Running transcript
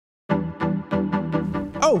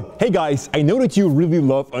Oh, hey guys, I know that you really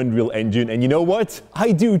love Unreal Engine, and you know what?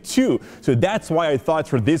 I do too. So that's why I thought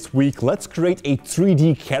for this week, let's create a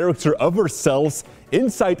 3D character of ourselves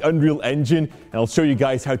inside Unreal Engine, and I'll show you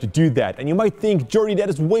guys how to do that. And you might think, Jordy, that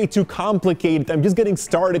is way too complicated. I'm just getting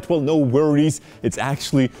started. Well, no worries. It's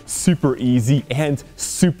actually super easy and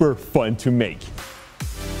super fun to make.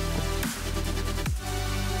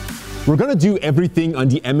 We're gonna do everything on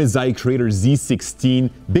the MSI Creator Z16.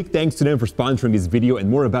 Big thanks to them for sponsoring this video, and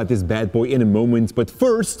more about this bad boy in a moment. But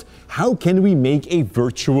first, how can we make a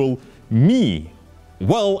virtual me?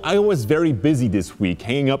 Well, I was very busy this week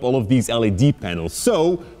hanging up all of these LED panels,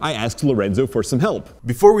 so I asked Lorenzo for some help.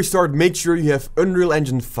 Before we start, make sure you have Unreal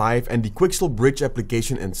Engine 5 and the Quixel Bridge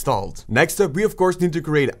application installed. Next up, we of course need to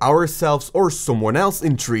create ourselves or someone else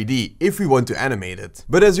in 3D if we want to animate it.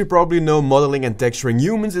 But as you probably know, modeling and texturing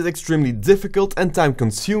humans is extremely difficult and time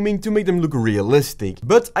consuming to make them look realistic.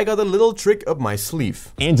 But I got a little trick up my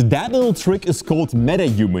sleeve. And that little trick is called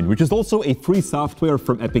Metahuman, which is also a free software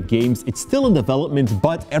from Epic Games. It's still in development,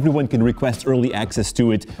 but everyone can request early access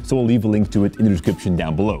to it, so I'll leave a link to it in the description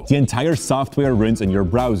down below. The entire software runs on your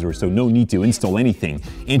browser, so no need to install anything.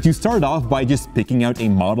 And you start off by just picking out a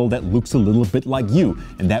model that looks a little bit like you,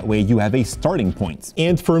 and that way you have a starting point.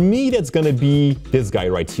 And for me, that's gonna be this guy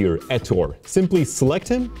right here, Ettore. Simply select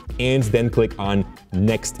him, and then click on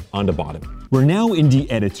Next on the bottom. We're now in the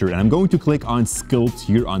editor, and I'm going to click on Sculpt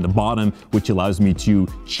here on the bottom, which allows me to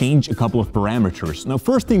change a couple of parameters. Now,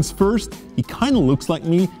 first things first, he kind of looks like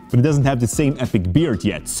me, but he doesn't have the same epic beard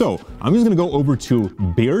yet. So I'm just gonna go over to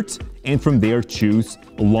Beard, and from there choose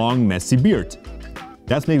Long Messy Beard.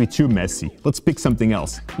 That's maybe too messy. Let's pick something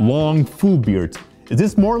else. Long Full Beard. Is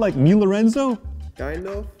this more like me, Lorenzo? Kind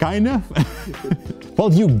of. Kind of?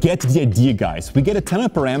 Well, you get the idea, guys. We get a ton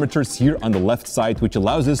of parameters here on the left side, which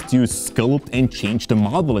allows us to sculpt and change the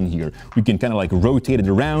model in here. We can kind of like rotate it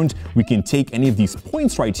around. We can take any of these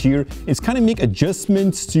points right here and kind of make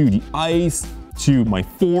adjustments to the eyes, to my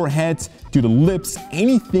forehead, to the lips,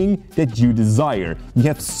 anything that you desire. You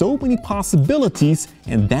have so many possibilities,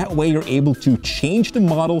 and that way you're able to change the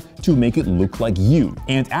model to make it look like you.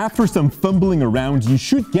 And after some fumbling around, you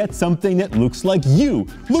should get something that looks like you.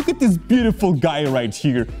 Look at this beautiful guy right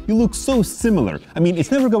here. You look so similar. I mean, it's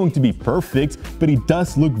never going to be perfect, but he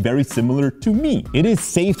does look very similar to me. It is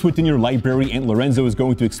saved within your library, and Lorenzo is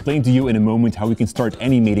going to explain to you in a moment how we can start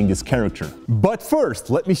animating this character. But first,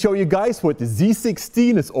 let me show you guys what the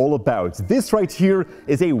Z16 is all about. This right here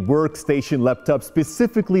is a workstation laptop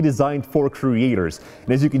specifically designed for creators.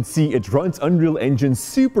 And as you can see, it runs Unreal Engine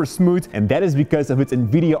super smooth, and that is because of its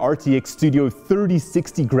NVIDIA RTX Studio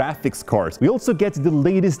 3060 graphics card. We also get the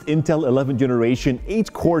latest Intel 11th generation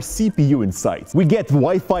 8-core CPU inside. We get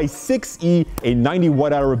Wi-Fi 6E, a 90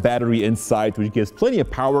 watt-hour battery inside, which gives plenty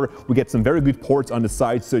of power. We get some very good ports on the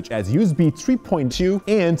side, such as USB 3.2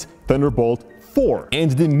 and Thunderbolt 4.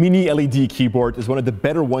 And the mini LED keyboard is one of the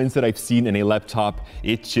better ones that I've seen in a laptop.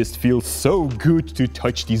 It just feels so good to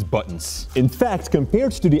touch these buttons. In fact,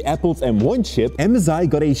 compared to the Apple's M1 chip, MSI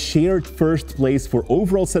got a shared first place for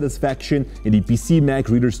overall satisfaction in the PC Mac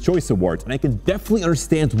Reader's Choice Award, and I can definitely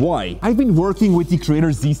understand why. I've been working with the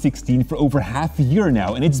Creator Z16 for over half a year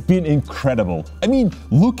now, and it's been incredible. I mean,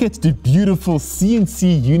 look at the beautiful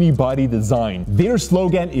CNC unibody design. Their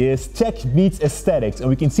slogan is "Tech meets aesthetics," and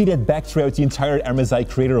we can see that back throughout the entire MSI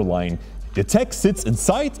Creator line. The tech sits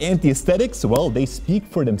inside, and the aesthetics, well, they speak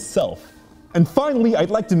for themselves. And finally, I'd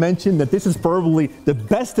like to mention that this is probably the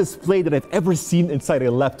best display that I've ever seen inside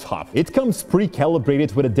a laptop. It comes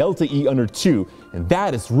pre-calibrated with a Delta E under 2, and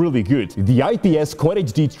that is really good. The IPS Quad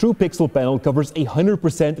HD True Pixel panel covers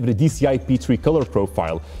 100% of the DCI-P3 color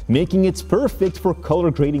profile, making it perfect for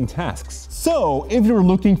color grading tasks. So, if you're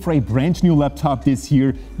looking for a brand new laptop this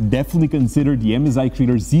year, definitely consider the MSI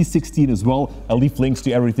Creator Z16 as well. I'll leave links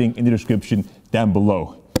to everything in the description down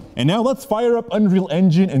below. And now let's fire up Unreal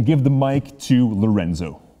Engine and give the mic to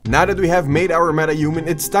Lorenzo. Now that we have made our Metahuman,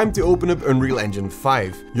 it's time to open up Unreal Engine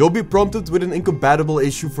 5. You'll be prompted with an incompatible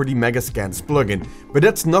issue for the Megascans plugin, but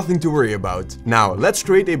that's nothing to worry about. Now, let's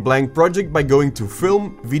create a blank project by going to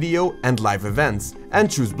Film, Video and Live Events,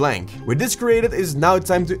 and choose blank. With this created, it is now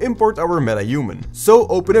time to import our Metahuman. So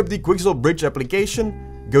open up the Quixel Bridge application,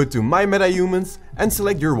 go to My Metahumans and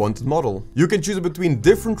select your wanted model. You can choose between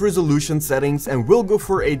different resolution settings, and we'll go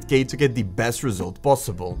for 8K to get the best result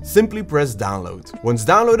possible. Simply press download. Once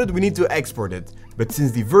downloaded, we need to export it. But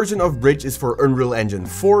since the version of Bridge is for Unreal Engine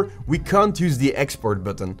 4, we can't use the export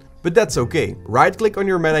button. But that's okay. Right click on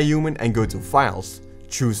your Metahuman and go to Files.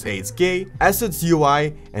 choose 8K, Assets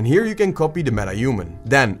UI, and here you can copy the Metahuman.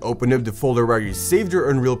 Then open up the folder where you saved your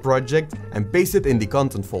Unreal project and paste it in the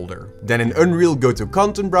content folder. Then in Unreal go to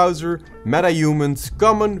Content Browser, Metahumans,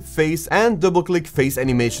 Common, Face, and double click Face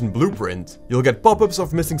Animation Blueprint. You'll get pop-ups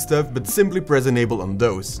of missing stuff, but simply press enable on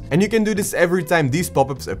those. And you can do this every time these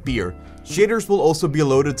pop-ups appear. Shaders will also be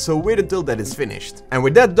loaded, so wait until that is finished. And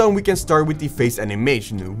with that done, we can start with the face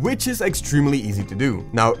animation, which is extremely easy to do.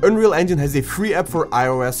 Now, Unreal Engine has a free app for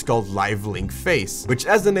iOS called Live Link Face, which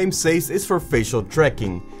as the name says is for facial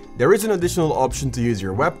tracking. There is an additional option to use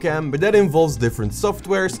your webcam, but that involves different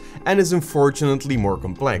softwares and is unfortunately more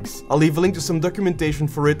complex. I'll leave a link to some documentation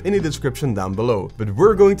for it in the description down below, but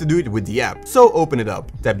we're going to do it with the app. So open it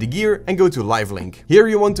up, tap the gear and go to Live Link. Here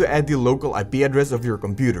you want to add the local IP address of your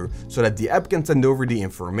computer so that the app can send over the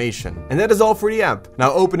information. And that is all for the app.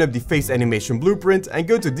 Now open up the face animation blueprint and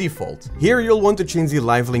go to default. Here you'll want to change the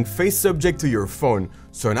Live Link face subject to your phone,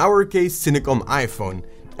 so in our case Cinecom iPhone,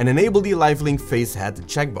 and enable the Live Link Face Head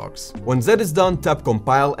checkbox. Once that is done, tap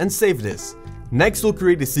compile and save this. Next we'll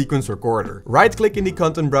create a sequence recorder. Right click in the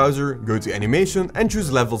content browser, go to animation and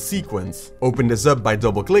choose level sequence. Open this up by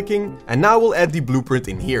double clicking and now we'll add the blueprint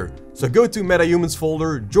in here. So go to Metahumans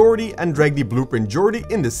folder, Jordy, and drag the blueprint Jordy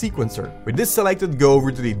in the sequencer. With this selected, go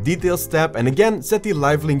over to the Details tab and again set the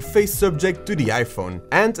Live Link Face subject to the iPhone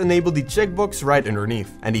and enable the checkbox right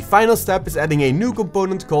underneath. And the final step is adding a new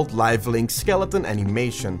component called Live Link Skeleton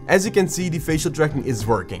Animation. As you can see, the facial tracking is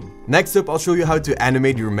working. Next up, I'll show you how to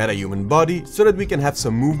animate your Metahuman body so that we can have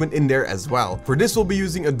some movement in there as well. For this, we'll be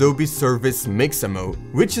using Adobe's service Mixamo,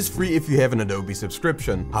 which is free if you have an Adobe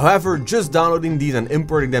subscription. However, just downloading these and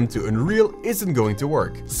importing them to Unreal isn't going to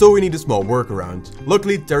work, so we need a small workaround.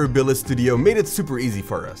 Luckily, Terribilis Studio made it super easy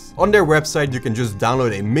for us. On their website, you can just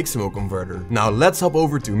download a Mixamo converter. Now let's hop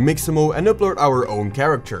over to Mixamo and upload our own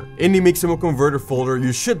character. In the Mixamo converter folder,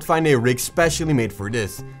 you should find a rig specially made for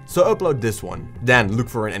this, so upload this one. Then look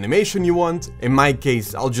for an animation you want. In my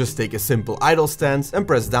case, I'll just take a simple idle stance and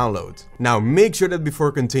press download. Now make sure that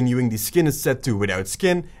before continuing, the skin is set to without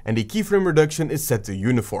skin and the keyframe reduction is set to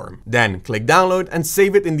uniform. Then click download and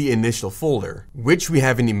save it in the initial folder, which we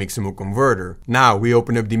have in the Mixamo converter. Now we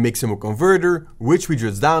open up the Mixamo converter, which we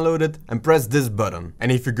just downloaded, and press this button.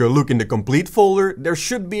 And if you go look in the complete folder, there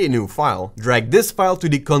should be a new file. Drag this file to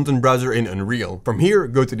the content browser in Unreal. From here,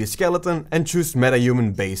 go to the skeleton and choose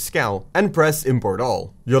Metahuman Base Scal and press import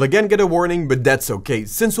all. You'll again get a warning, but that's okay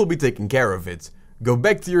since we'll be taking care of it. Go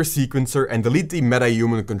back to your sequencer and delete the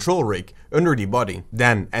Metahuman control rig under the body.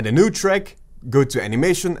 Then add a new track, go to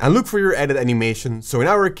animation and look for your added animation, so in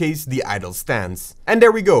our case the idle stance. And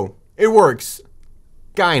there we go, it works.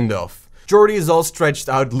 Kind of. Jordy is all stretched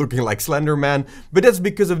out looking like Slender Man, but that's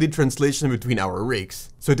because of the translation between our rigs.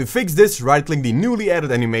 So to fix this, right click the newly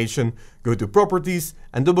added animation, go to properties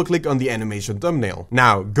and double click on the animation thumbnail.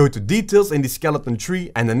 Now go to details in the skeleton tree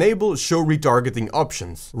and enable show retargeting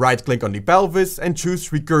options. Right click on the pelvis and choose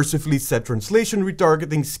recursively set translation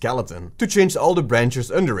retargeting skeleton to change all the branches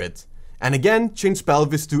under it. And again, change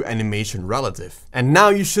pelvis to animation relative. And now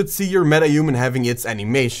you should see your Metahuman having its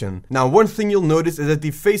animation. Now one thing you'll notice is that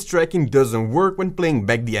the face tracking doesn't work when playing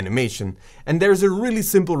back the animation. And there's a really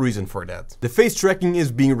simple reason for that. The face tracking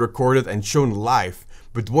is being recorded and shown live.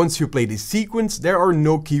 But once you play the sequence, there are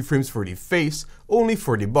no keyframes for the face, only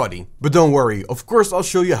for the body. But don't worry, of course I'll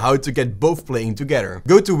show you how to get both playing together.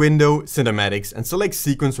 Go to Window, Cinematics and select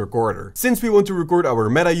Sequence Recorder. Since we want to record our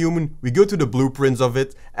Metahuman, we go to the blueprints of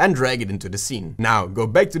it and drag it into the scene. Now go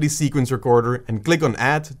back to the Sequence Recorder and click on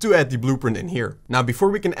Add to add the blueprint in here. Now before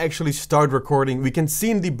we can actually start recording, we can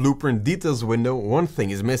see in the Blueprint Details window one thing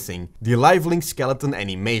is missing. The Live Link Skeleton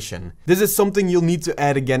Animation. This is something you'll need to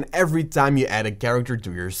add again every time you add a character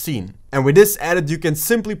to your scene. And with this added, you can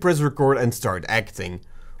simply press record and start acting.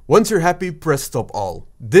 Once you're happy, press stop all.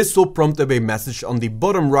 This will prompt up a message on the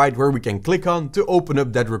bottom right where we can click on to open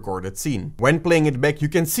up that recorded scene. When playing it back, you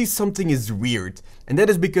can see something is weird, and that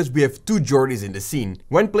is because we have two Jordys in the scene.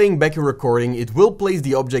 When playing back a recording, it will place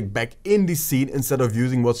the object back in the scene instead of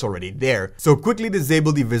using what's already there. So quickly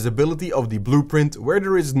disable the visibility of the blueprint where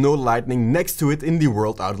there is no lightning next to it in the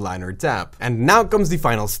World Outliner tab. And now comes the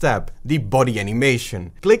final step, the body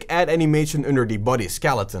animation. Click Add Animation under the body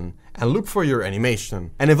skeleton and look for your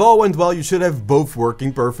animation. And if all went well, you should have both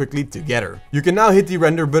working perfectly together. You can now hit the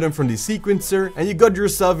render button from the sequencer and you got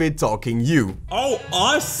yourself a talking you. Oh,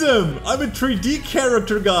 awesome! I'm a 3D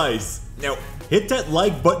character, guys! Now, hit that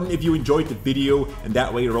like button if you enjoyed the video, and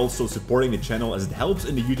that way you're also supporting the channel as it helps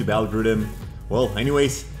in the YouTube algorithm. Well,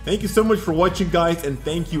 anyways, thank you so much for watching, guys, and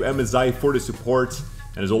thank you MSI for the support.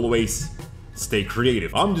 And as always, stay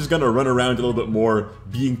creative. I'm just gonna run around a little bit more,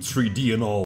 being 3D and all.